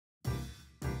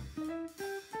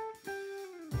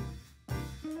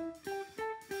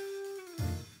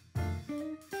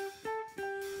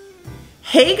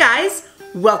Hey guys,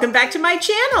 welcome back to my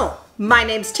channel. My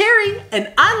name's Terry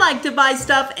and I like to buy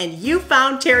stuff, and you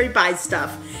found Terry Buys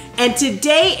Stuff. And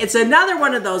today it's another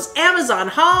one of those Amazon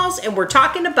hauls, and we're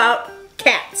talking about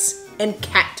cats and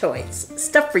cat toys.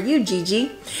 Stuff for you,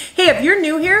 Gigi. Hey, if you're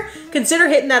new here, consider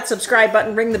hitting that subscribe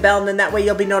button, ring the bell, and then that way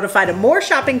you'll be notified of more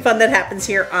shopping fun that happens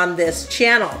here on this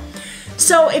channel.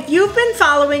 So if you've been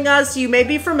following us, you may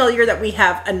be familiar that we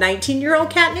have a 19-year-old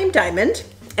cat named Diamond,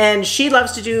 and she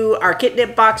loves to do our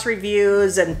Kitnip box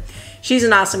reviews, and she's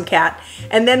an awesome cat.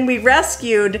 And then we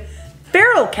rescued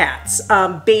feral cats.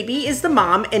 Baby is the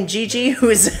mom, and Gigi,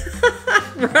 who's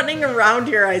running around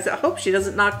here, I hope she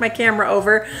doesn't knock my camera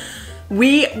over.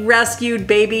 We rescued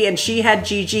Baby, and she had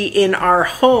Gigi in our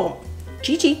home.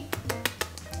 Gigi,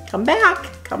 come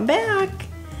back, come back.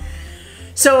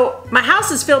 So my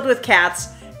house is filled with cats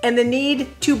and the need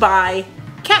to buy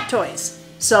cat toys.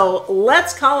 So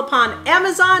let's call upon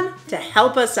Amazon to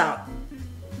help us out.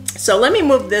 So let me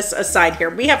move this aside here.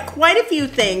 We have quite a few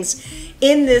things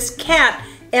in this cat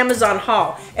Amazon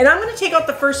haul. And I'm gonna take out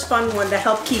the first fun one to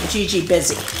help keep Gigi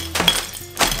busy.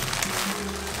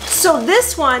 So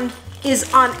this one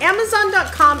is on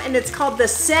Amazon.com, and it's called the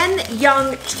Sen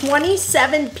Young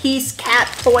 27-piece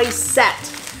cat toy set.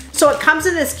 So it comes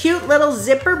in this cute little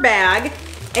zipper bag,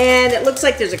 and it looks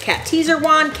like there's a cat teaser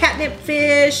wand, catnip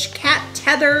fish, cat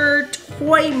tether,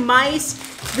 toy mice.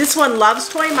 This one loves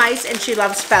toy mice and she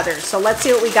loves feathers. So let's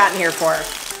see what we got in here for her.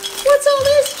 What's all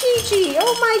this, Gigi?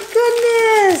 Oh my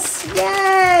goodness,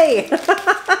 yay.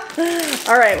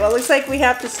 All right, well, it looks like we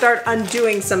have to start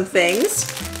undoing some things.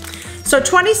 So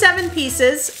 27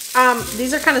 pieces,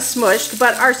 these are kind of smushed,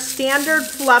 but our standard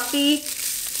fluffy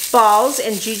balls,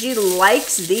 and Gigi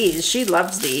likes these. She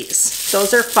loves these.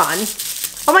 Those are fun.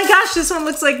 Oh my gosh, this one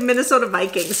looks like Minnesota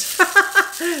Vikings.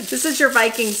 This is your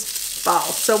Vikings ball.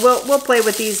 So we'll play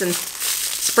with these and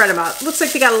spread them out. Looks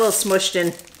like they got a little smushed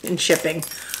in shipping.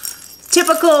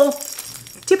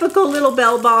 Typical little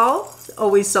bell ball.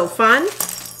 Always so fun.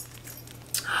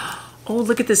 Oh,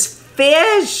 look at this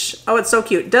fish. Oh, it's so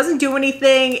cute. Doesn't do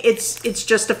anything. It's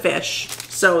just a fish.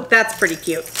 So that's pretty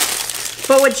cute.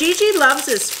 But what Gigi loves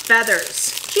is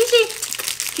feathers.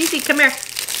 Gigi, come here.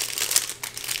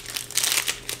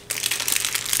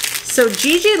 So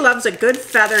Gigi loves a good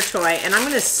feather toy, and I'm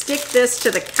gonna stick this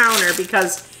to the counter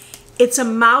because it's a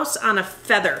mouse on a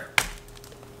feather.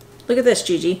 Look at this,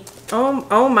 Gigi.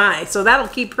 Oh my, so that'll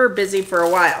keep her busy for a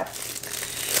while.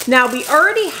 Now, we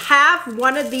already have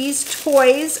one of these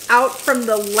toys out from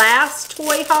the last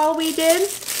toy haul we did.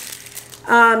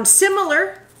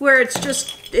 Similar, where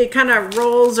it kind of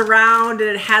rolls around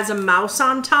and it has a mouse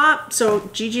on top. So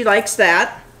Gigi likes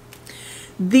that.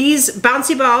 These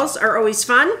bouncy balls are always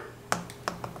fun.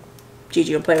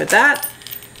 Gigi will play with that.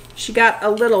 She got a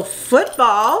little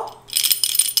football.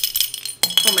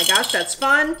 Oh my gosh, that's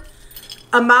fun.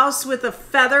 A mouse with a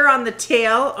feather on the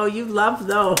tail. Oh, you love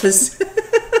those.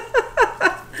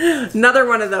 Another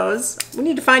one of those. We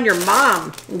need to find your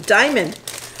mom, Diamond.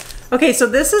 Okay, so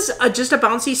this is just a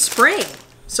bouncy spring.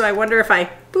 So I wonder if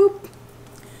boop.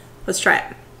 Let's try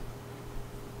it.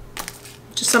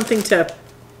 Just something to,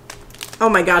 oh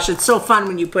my gosh, it's so fun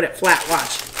when you put it flat,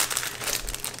 watch.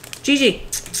 Gigi,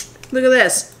 look at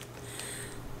this.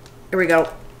 Here we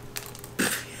go.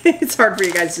 It's hard for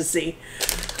you guys to see.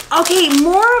 Okay,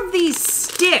 more of these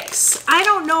sticks. I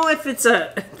don't know if it's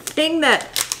a thing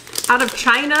that out of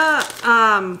China,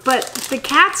 but the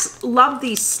cats love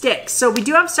these sticks. So we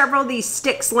do have several of these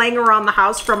sticks laying around the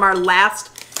house from our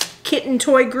last kitten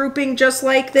toy grouping, just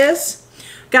like this.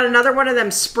 Got another one of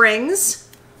them springs,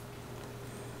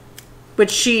 which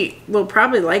she will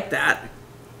probably like that.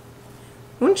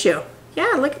 Wouldn't you?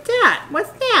 Yeah, look at that.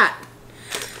 What's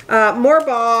that? More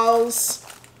balls.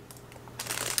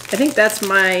 I think that's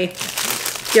my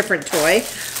different toy.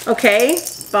 Okay,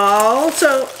 ball.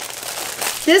 So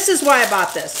this is why I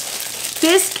bought this.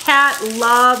 This cat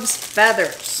loves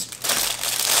feathers.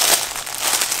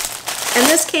 And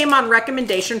this came on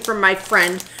recommendation from my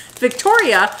friend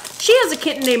Victoria. She has a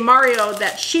kitten named Mario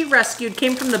that she rescued,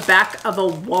 came from the back of a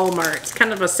Walmart. It's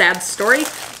kind of a sad story,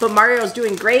 but Mario's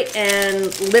doing great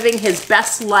and living his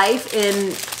best life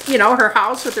in, you know, her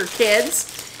house with her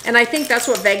kids. And I think that's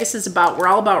what Vegas is about. We're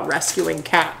all about rescuing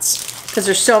cats because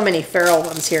there's so many feral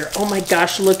ones here. Oh my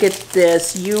gosh, look at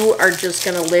this. You are just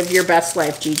gonna live your best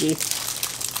life, Gigi.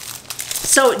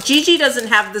 So Gigi doesn't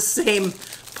have the same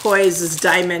poise as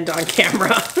Diamond on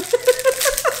camera.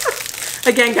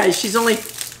 Again, guys, she's only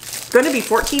going to be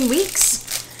 14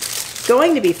 weeks.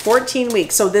 Going to be 14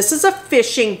 weeks. So this is a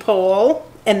fishing pole,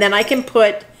 and then I can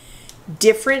put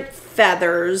different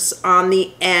feathers on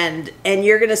the end. And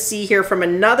you're gonna see here from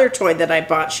another toy that I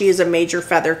bought, she is a major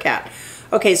feather cat.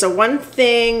 Okay, so one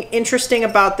thing interesting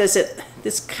about this,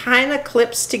 this kind of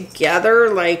clips together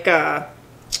like a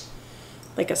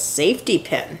safety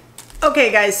pin.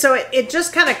 Okay guys, so it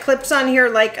just kind of clips on here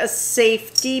like a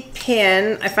safety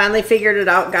pin. I finally figured it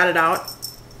out, got it out.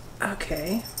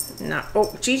 Okay, now,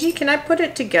 oh, Gigi, can I put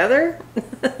it together?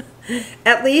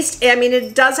 At least, I mean,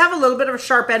 it does have a little bit of a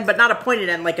sharp end, but not a pointed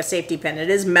end like a safety pin. It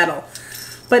is metal.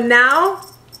 But now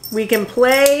we can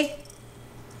play.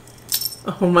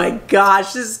 Oh my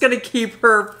gosh, this is gonna keep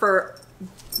her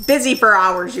busy for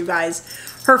hours, you guys.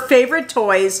 Her favorite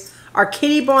toys are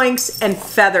kitty boinks and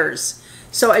feathers.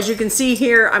 So as you can see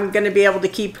here, I'm gonna be able to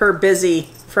keep her busy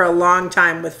for a long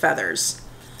time with feathers.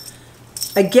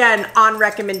 Again, on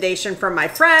recommendation from my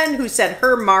friend who said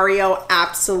her Mario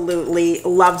absolutely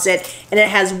loves it. And it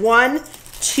has 1,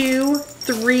 2,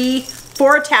 3,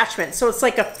 4 attachments. So it's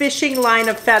like a fishing line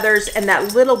of feathers, and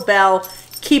that little bell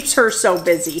keeps her so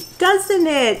busy. Doesn't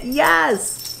it?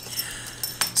 Yes.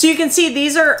 So you can see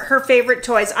these are her favorite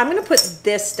toys. I'm gonna put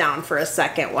this down for a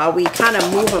second while we kind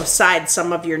of move aside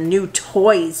some of your new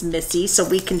toys, Missy, so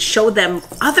we can show them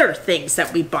other things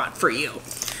that we bought for you.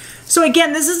 So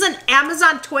again, this is an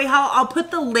Amazon toy haul. I'll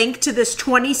put the link to this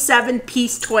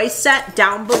 27-piece toy set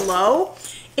down below.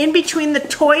 In between the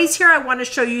toys here, I want to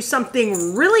show you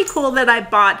something really cool that I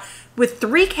bought. With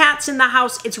 3 cats in the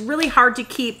house, it's really hard to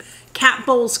keep cat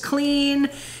bowls clean.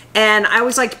 And I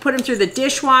always like to put them through the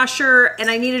dishwasher. And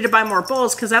I needed to buy more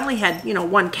bowls because I only had,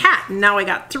 1 cat. And now I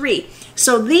got 3.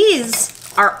 So these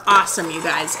are awesome, you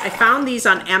guys. I found these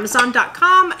on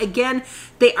Amazon.com. Again,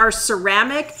 they are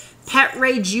ceramic. Pet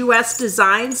Rage US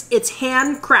designs. It's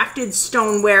handcrafted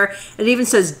stoneware. It even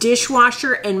says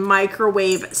dishwasher and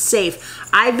microwave safe.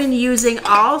 I've been using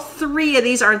all 3 of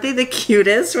these. Aren't they the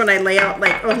cutest? When I lay out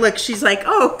like, oh look, she's like,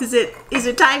 oh, is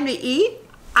it time to eat?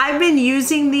 I've been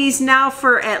using these now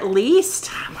for at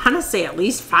least, I want to say at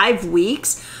least 5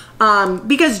 weeks.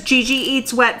 Because Gigi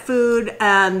eats wet food,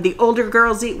 and the older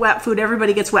girls eat wet food.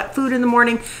 Everybody gets wet food in the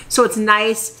morning. So it's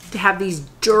nice to have these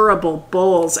durable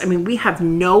bowls. I mean, we have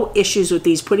no issues with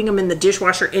these, putting them in the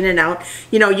dishwasher in and out.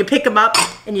 You pick them up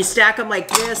and you stack them like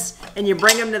this and you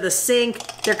bring them to the sink.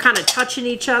 They're kind of touching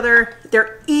each other.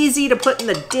 They're easy to put in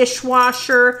the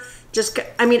dishwasher.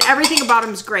 I mean, everything about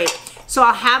them is great. So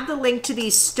I'll have the link to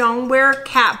these stoneware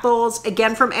cat bowls,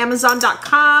 again, from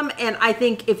Amazon.com. And I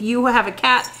think if you have a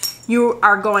cat, you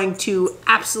are going to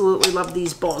absolutely love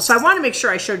these bowls. So I want to make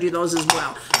sure I showed you those as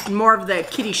well. More of the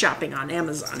kitty shopping on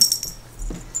Amazon.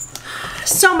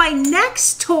 So my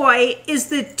next toy is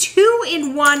the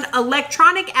 2-in-1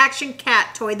 electronic action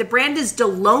cat toy. The brand is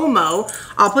Delomo.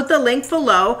 I'll put the link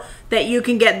below that you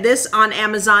can get this on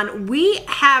Amazon. We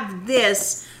have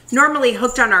this normally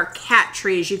hooked on our cat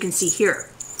tree, as you can see here.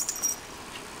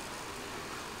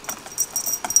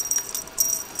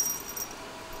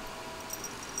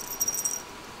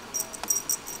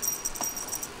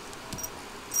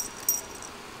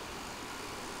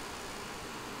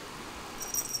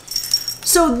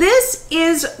 So this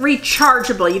is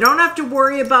rechargeable. You don't have to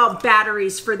worry about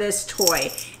batteries for this toy.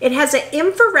 It has an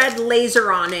infrared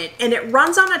laser on it, and it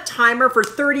runs on a timer for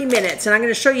 30 minutes. And I'm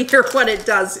going to show you here what it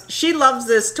does. She loves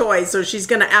this toy, so she's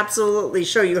going to absolutely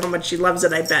show you how much she loves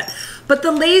it, I bet. But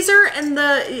the laser and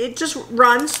it just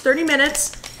runs 30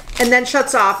 minutes and then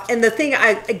shuts off. And the thing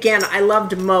I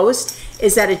loved most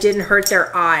is that it didn't hurt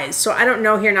their eyes. So I don't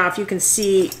know here now if you can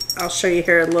see. I'll show you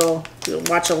here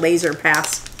watch a laser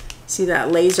pass. See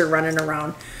that laser running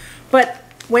around. But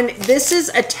when this is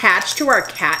attached to our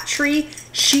cat tree,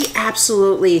 she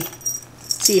absolutely,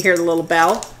 see here the little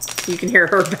bell? You can hear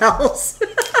her bells.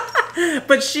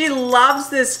 But she loves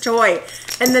this toy.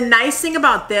 And the nice thing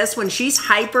about this, when she's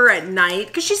hyper at night,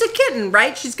 because she's a kitten,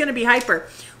 right? She's gonna be hyper.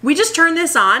 We just turn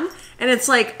this on and it's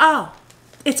like, oh,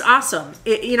 it's awesome.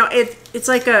 It's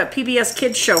like a PBS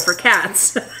Kids show for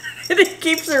cats. And it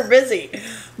keeps her busy.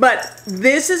 But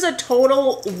this is a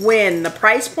total win. The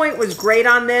price point was great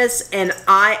on this, and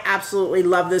I absolutely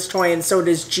love this toy, and so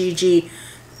does Gigi,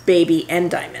 Baby,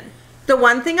 and Diamond. The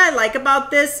one thing I like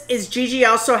about this is Gigi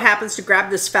also happens to grab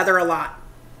this feather a lot.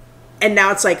 And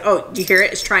now it's like, oh, do you hear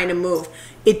it? It's trying to move.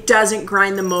 It doesn't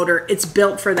grind the motor. It's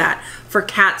built for that. For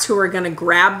cats who are going to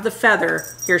grab the feather,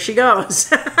 here she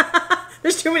goes.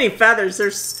 There's too many feathers.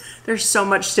 There's so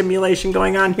much stimulation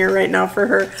going on here right now for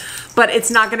her. But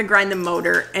it's not going to grind the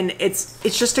motor, and it's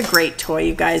just a great toy,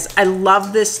 you guys. I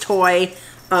love this toy.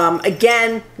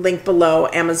 Again, link below.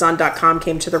 Amazon.com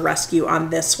came to the rescue on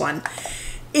this one.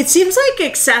 It seems like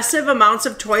excessive amounts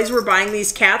of toys we're buying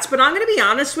these cats, but I'm going to be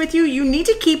honest with you, you need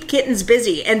to keep kittens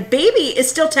busy. And Baby is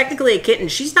still technically a kitten.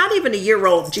 She's not even a year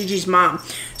old, Gigi's mom.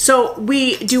 So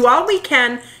we do all we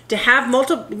can to have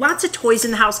lots of toys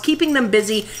in the house, keeping them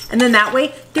busy, and then that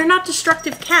way they're not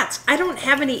destructive cats. I don't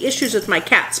have any issues with my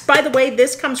cats. By the way,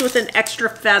 this comes with an extra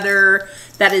feather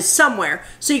that is somewhere.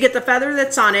 So you get the feather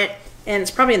that's on it, and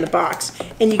it's probably in the box,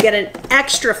 and you get an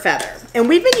extra feather. And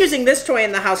we've been using this toy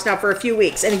in the house now for a few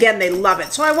weeks, and again, they love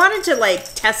it. So I wanted to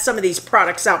like test some of these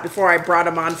products out before I brought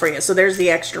them on for you. So there's the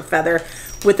extra feather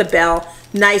with a bell,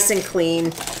 nice and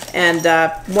clean, and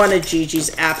one of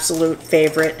Gigi's absolute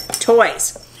favorite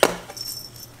toys.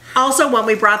 Also, when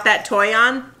we brought that toy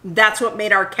on, that's what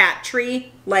made our cat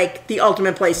tree like the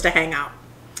ultimate place to hang out.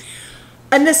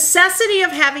 A necessity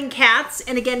of having cats,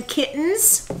 and again,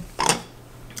 kittens,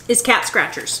 is cat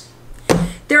scratchers.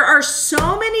 There are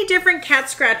so many different cat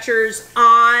scratchers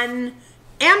on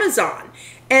Amazon.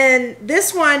 And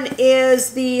this one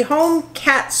is the home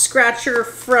cat scratcher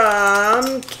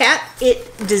from Cat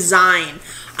It Design.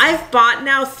 I've bought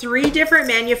now 3 different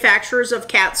manufacturers of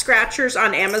cat scratchers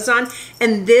on Amazon,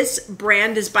 and this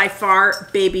brand is by far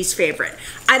Baby's favorite.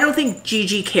 I don't think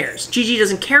Gigi cares. Gigi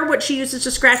doesn't care what she uses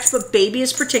to scratch, but Baby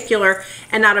is particular,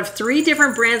 and out of 3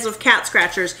 different brands of cat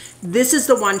scratchers, this is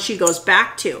the one she goes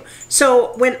back to.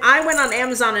 So when I went on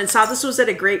Amazon and saw this was at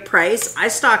a great price, I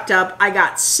stocked up. I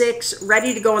got 6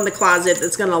 ready to go in the closet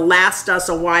that's gonna last us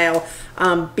a while,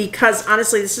 because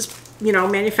honestly, this is, you know,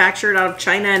 manufactured out of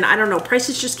China, and I don't know,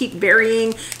 prices just keep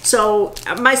varying. So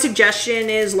my suggestion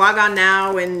is log on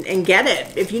now and get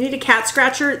it. If you need a cat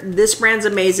scratcher, this brand's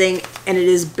amazing, and it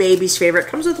is Baby's favorite. It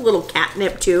comes with a little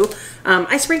catnip too.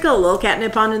 I sprinkle a little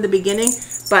catnip on in the beginning,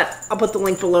 but I'll put the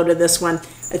link below to this one.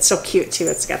 It's so cute too.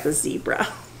 It's got the zebra.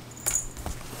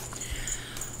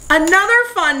 Another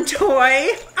fun toy,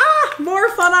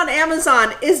 more fun on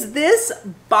Amazon, is this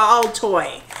ball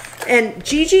toy. And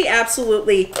Gigi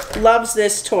absolutely loves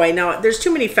this toy. Now, there's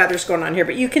too many feathers going on here,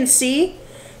 but you can see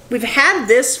we've had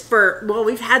this for, well,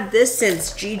 we've had this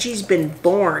since Gigi's been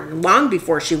born, long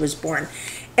before she was born.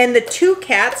 And the 2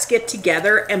 cats get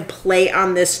together and play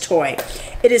on this toy.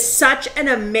 It is such an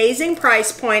amazing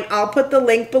price point. I'll put the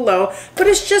link below, but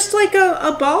it's just like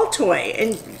a ball toy.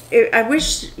 And I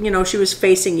wish, you know, she was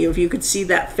facing you, if you could see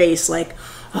that face, like,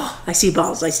 oh, I see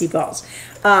balls, I see balls.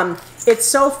 It's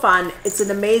so fun. It's an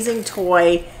amazing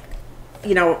toy.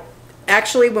 You know,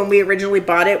 actually, when we originally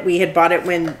bought it, we had bought it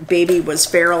when Baby was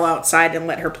feral outside and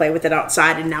let her play with it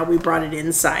outside, and now we brought it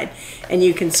inside. And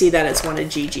you can see that it's one of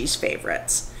Gigi's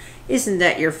favorites. Isn't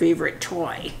that your favorite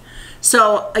toy?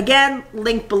 So again,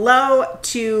 link below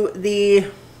to the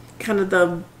kind of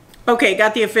the, okay,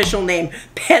 got the official name.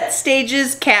 Pet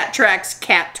Stages Cat Tracks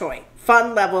Cat Toy.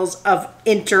 Fun levels of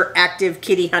interactive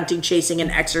kitty hunting, chasing,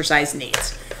 and exercise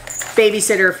needs.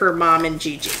 Babysitter for Mom and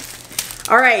Gigi.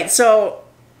 All right, so,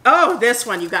 oh, this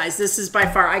one, you guys, this is by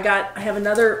far, I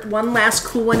have one last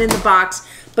cool one in the box,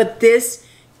 but this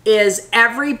is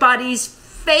everybody's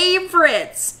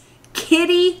favorites,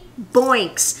 Kitty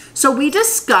Boinks. So we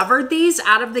discovered these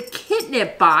out of the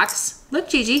Kitnip box. Look,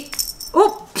 Gigi.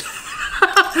 Oh,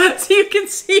 so you can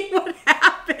see what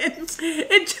happens.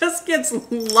 It just gets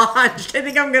launched. I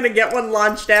think I'm gonna get one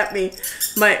launched at me.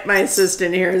 My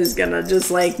assistant here is gonna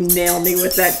just like nail me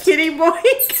with that kitty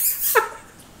boink.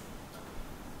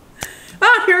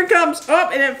 Oh, here it comes.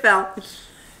 Oh, and it fell.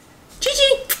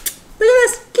 Gigi, look at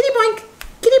this. Kitty boink,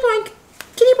 kitty boink,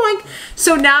 kitty boink.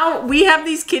 So now we have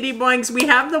these kitty boinks. We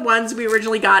have the ones we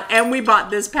originally got, and we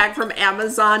bought this pack from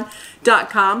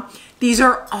Amazon.com. These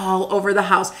are all over the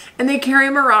house, and they carry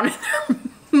them around in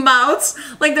their mouths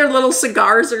like they're little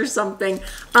cigars or something.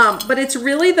 But it's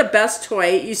really the best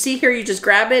toy. You see here, you just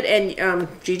grab it, and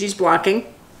Gigi's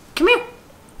blocking. Come here.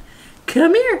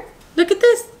 Come here. Look at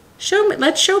this. Show me.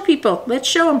 Let's show people. Let's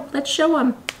show them. Let's show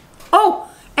them.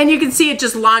 Oh, and you can see it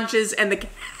just launches, and the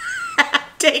cat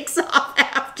takes off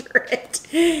after it.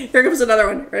 Here comes another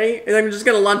one. Ready? And I'm just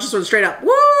going to launch this one straight up.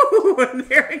 Woo! And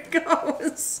there it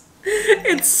goes.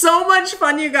 It's so much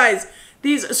fun, you guys.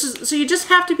 So you just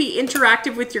have to be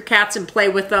interactive with your cats and play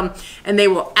with them, and they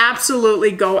will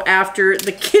absolutely go after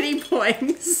the kitty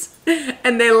boinks,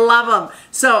 and they love them.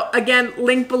 So again,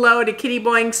 link below to kitty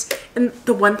boinks. And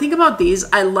the one thing about these,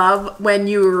 I love when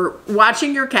you're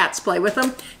watching your cats play with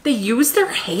them, they use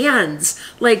their hands.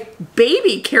 Like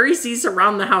Baby carries these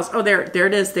around the house. Oh, there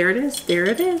it is, there it is, there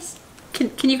it is.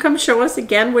 Can you come show us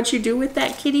again what you do with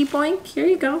that kitty boink? Here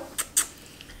you go.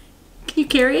 Can you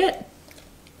carry it?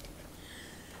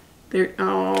 There.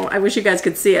 Oh, I wish you guys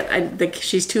could see it. I think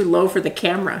she's too low for the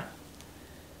camera.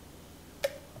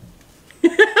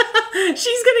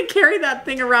 She's gonna carry that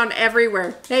thing around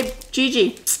everywhere. Hey,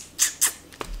 Gigi.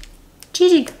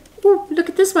 Gigi, ooh, look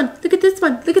at this one. Look at this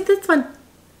one. Look at this one.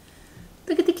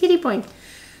 Look at the kitty boink.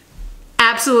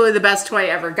 Absolutely the best toy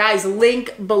ever. Guys,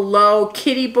 link below.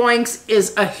 Kitty Boinks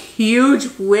is a huge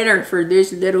winner for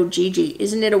this little Gigi.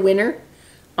 Isn't it a winner?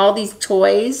 All these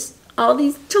toys. All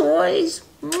these toys.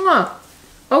 Mwah.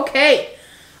 Okay.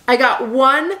 I got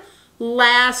one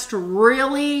last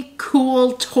really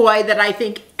cool toy that I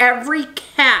think every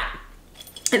cat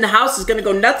in the house is going to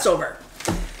go nuts over.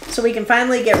 So we can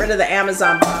finally get rid of the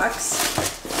Amazon box.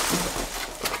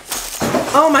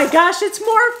 Oh my gosh, it's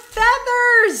more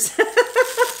feathers.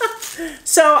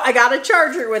 So I got a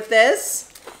charger with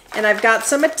this, and I've got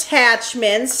some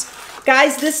attachments.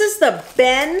 Guys, this is the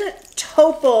Ben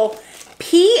Topol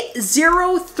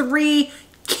P03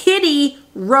 Kitty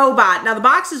robot. Now the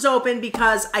box is open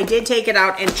because I did take it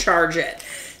out and charge it.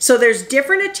 So there's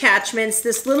different attachments.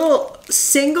 This little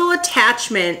single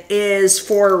attachment is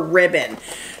for ribbon.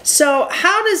 So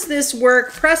how does this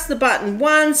work? Press the button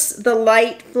once, the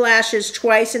light flashes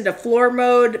twice into floor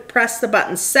mode. Press the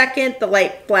button second, the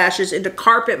light flashes into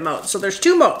carpet mode. So there's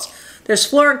two modes. There's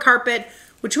floor and carpet,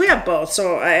 which we have both.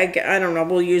 So I don't know,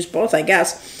 we'll use both, I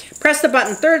guess. Press the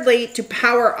button thirdly to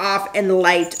power off and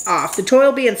light off. The toy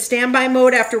will be in standby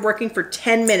mode after working for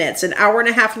 10 minutes. An hour and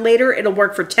a half later, it'll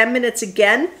work for 10 minutes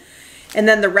again. And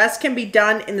then the rest can be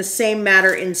done in the same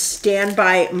manner in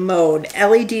standby mode.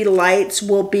 LED lights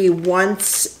will be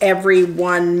once every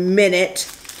 1 minute.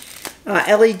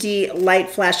 LED light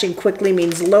flashing quickly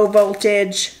means low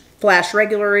voltage. Flash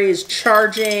regularly is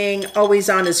charging. Always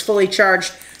on is fully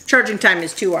charged. Charging time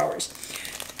is 2 hours.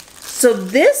 So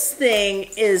this thing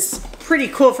is pretty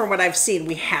cool from what I've seen.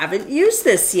 We haven't used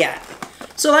this yet.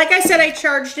 So like I said, I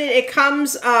charged it. It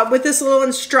comes with this little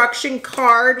instruction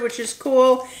card, which is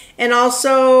cool. And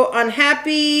also,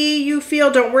 unhappy you feel,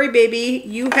 don't worry, baby.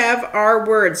 You have our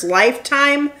words.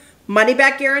 Lifetime money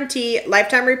back guarantee,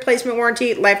 lifetime replacement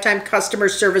warranty, lifetime customer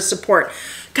service support.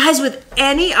 Guys, with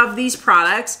any of these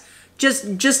products,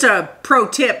 just a pro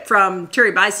tip from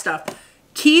Terry Buys Stuff,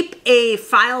 keep a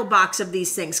file box of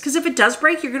these things, because if it does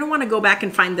break, you're going to want to go back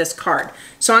and find this card.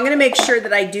 So I'm going to make sure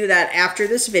that I do that after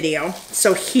this video.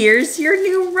 So here's your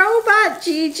new robot,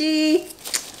 Gigi.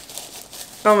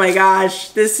 Oh my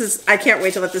gosh, I can't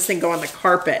wait to let this thing go on the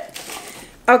carpet.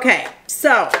 Okay,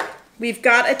 so we've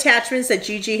got attachments that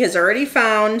Gigi has already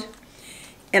found.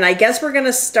 And I guess we're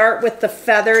gonna start with the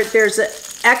feather. There's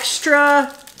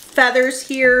extra feathers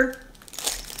here.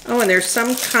 Oh, and there's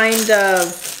some kind of,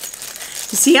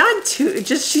 you see on two,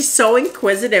 she's so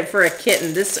inquisitive for a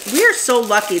kitten. We are so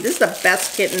lucky. This is the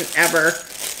best kitten ever.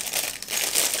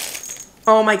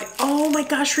 Oh my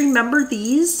gosh, remember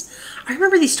these? I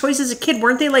remember these toys as a kid.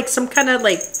 Weren't they like some kind of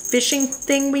like fishing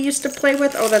thing we used to play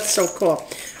with? Oh, that's so cool.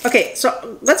 Okay,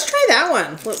 so let's try that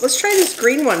one. Let's try this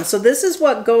green one. So this is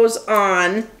what goes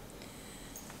on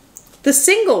the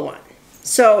single one.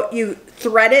 So you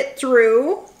thread it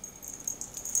through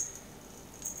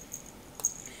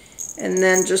and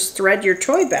then just thread your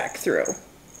toy back through.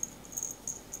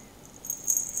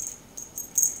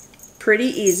 Pretty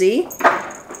easy.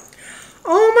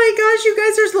 Oh my gosh, you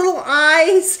guys, there's little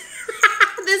eyes.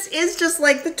 This is just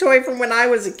like the toy from when I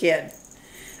was a kid.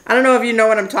 I don't know if you know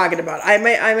what I'm talking about. I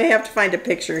may have to find a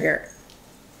picture here.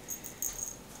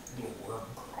 Little worm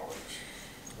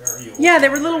crawlers. Yeah, they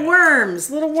were little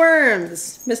worms. Little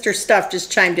worms. Mr. Stuff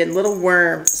just chimed in. Little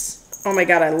worms. Oh my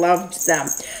god, I loved them.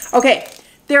 Okay,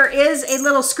 there is a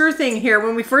little screw thing here.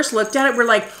 When we first looked at it, we're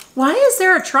like, why is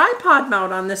there a tripod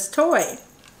mount on this toy?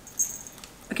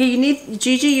 Okay,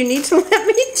 Gigi, you need to let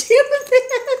me do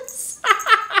this.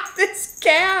 This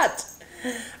cat.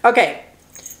 Okay,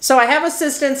 so I have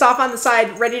assistants off on the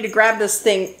side ready to grab this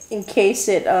thing in case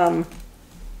it, got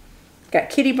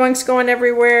kitty bunks going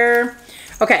everywhere.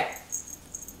 Okay,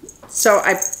 so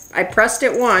I pressed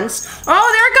it once.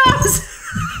 Oh, there it goes.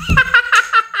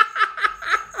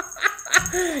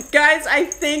 Guys, I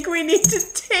think we need to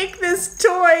take this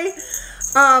toy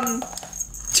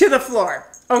to the floor.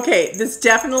 Okay, this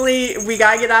definitely, we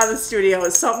gotta get out of the studio.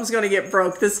 Something's gonna get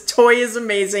broke. This toy is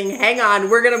amazing. Hang on,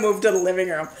 we're gonna move to the living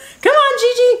room. Come on,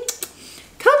 Gigi.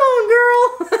 Come on,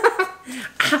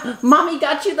 girl. Mommy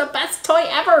got you the best toy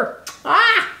ever.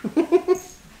 Ah!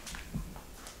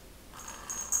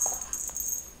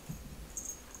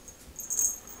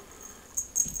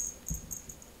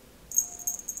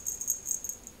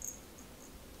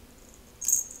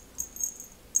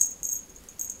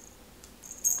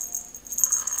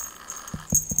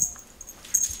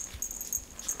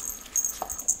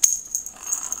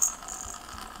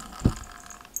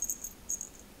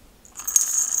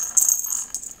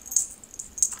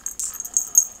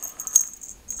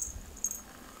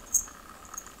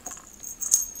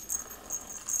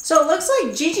 So it looks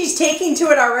like Gigi's taking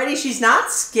to it already. She's not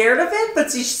scared of it,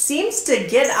 but she seems to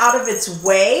get out of its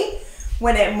way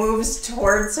when it moves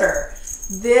towards her.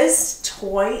 This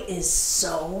toy is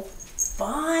so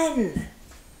fun.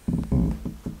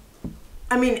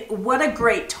 I mean, what a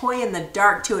great toy in the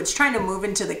dark too. It's trying to move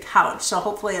into the couch, so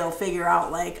hopefully it'll figure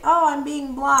out like, oh, I'm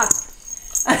being blocked.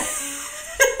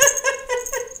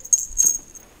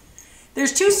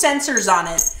 There's two sensors on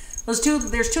it. There's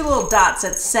two little dots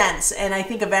that sense, and I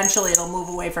think eventually it'll move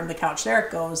away from the couch. There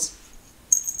it goes.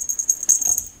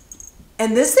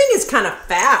 And this thing is kind of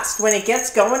fast. When it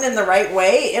gets going in the right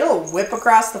way, it'll whip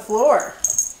across the floor.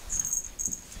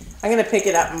 I'm gonna pick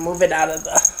it up and move it out of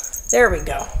the, there we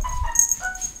go.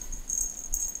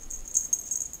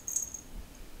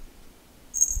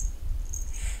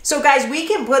 So guys, we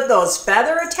can put those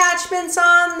feather attachments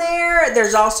on there.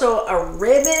 There's also a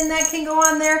ribbon that can go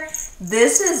on there.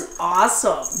 This is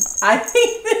awesome. I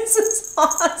think this is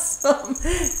awesome.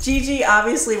 Gigi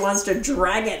obviously wants to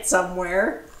drag it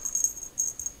somewhere.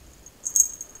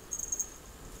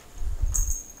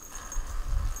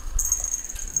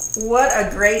 What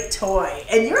a great toy.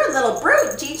 And you're a little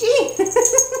brute, Gigi.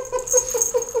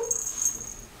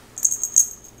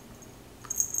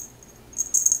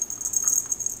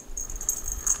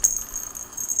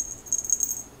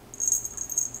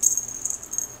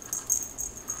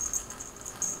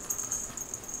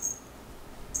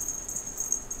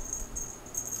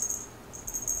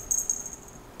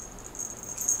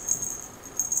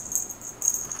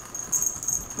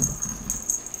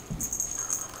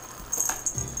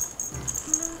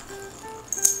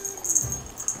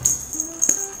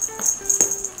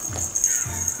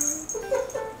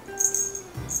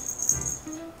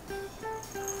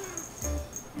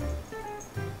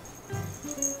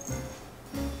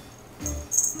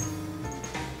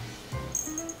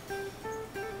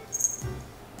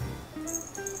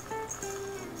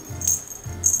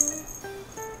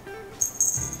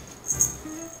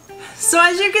 So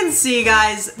as you can see,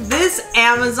 guys, this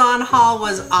Amazon haul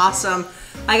was awesome.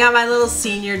 I got my little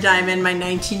senior diamond, my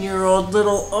 19-year-old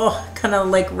little, kind of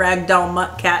like ragdoll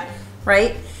mutt cat,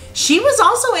 right? She was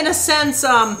also, in a sense,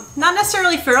 not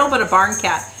necessarily feral, but a barn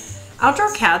cat.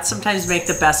 Outdoor cats sometimes make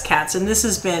the best cats, and this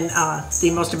has been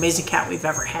the most amazing cat we've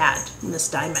ever had, Miss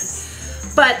Diamond.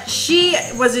 But she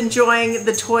was enjoying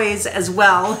the toys as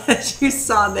well, as you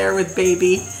saw there with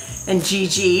Baby and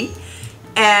Gigi.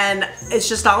 And it's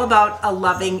just all about a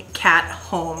loving cat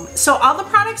home. So all the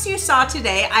products you saw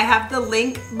today, I have the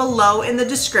link below in the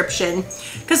description,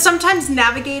 because sometimes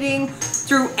navigating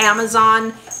through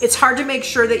Amazon, it's hard to make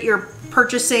sure that you're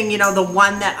purchasing, you know, the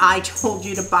one that I told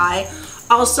you to buy.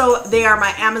 Also, they are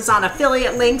my Amazon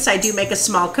affiliate links. I do make a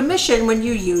small commission when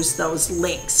you use those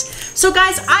links. So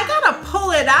guys, I gotta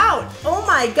pull it out. Oh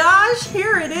my gosh,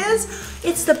 here it is.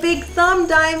 It's the big thumb,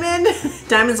 Diamond.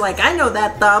 Diamond's like, I know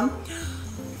that thumb.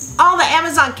 All the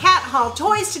Amazon cat haul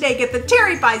toys today get the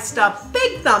Terry Buys Stuff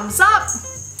big thumbs up.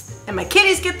 And my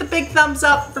kitties get the big thumbs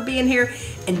up for being here.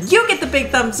 And you get the big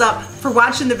thumbs up for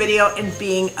watching the video and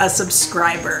being a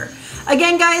subscriber.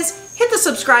 Again, guys, hit the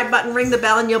subscribe button, ring the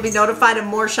bell, and you'll be notified of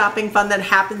more shopping fun that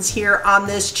happens here on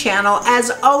this channel. As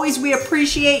always, we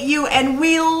appreciate you and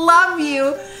we love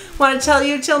you. Want to tell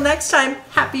you till next time,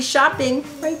 happy shopping.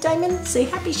 Right, Diamond? Say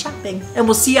happy shopping. And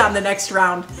we'll see you on the next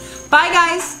round. Bye,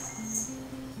 guys.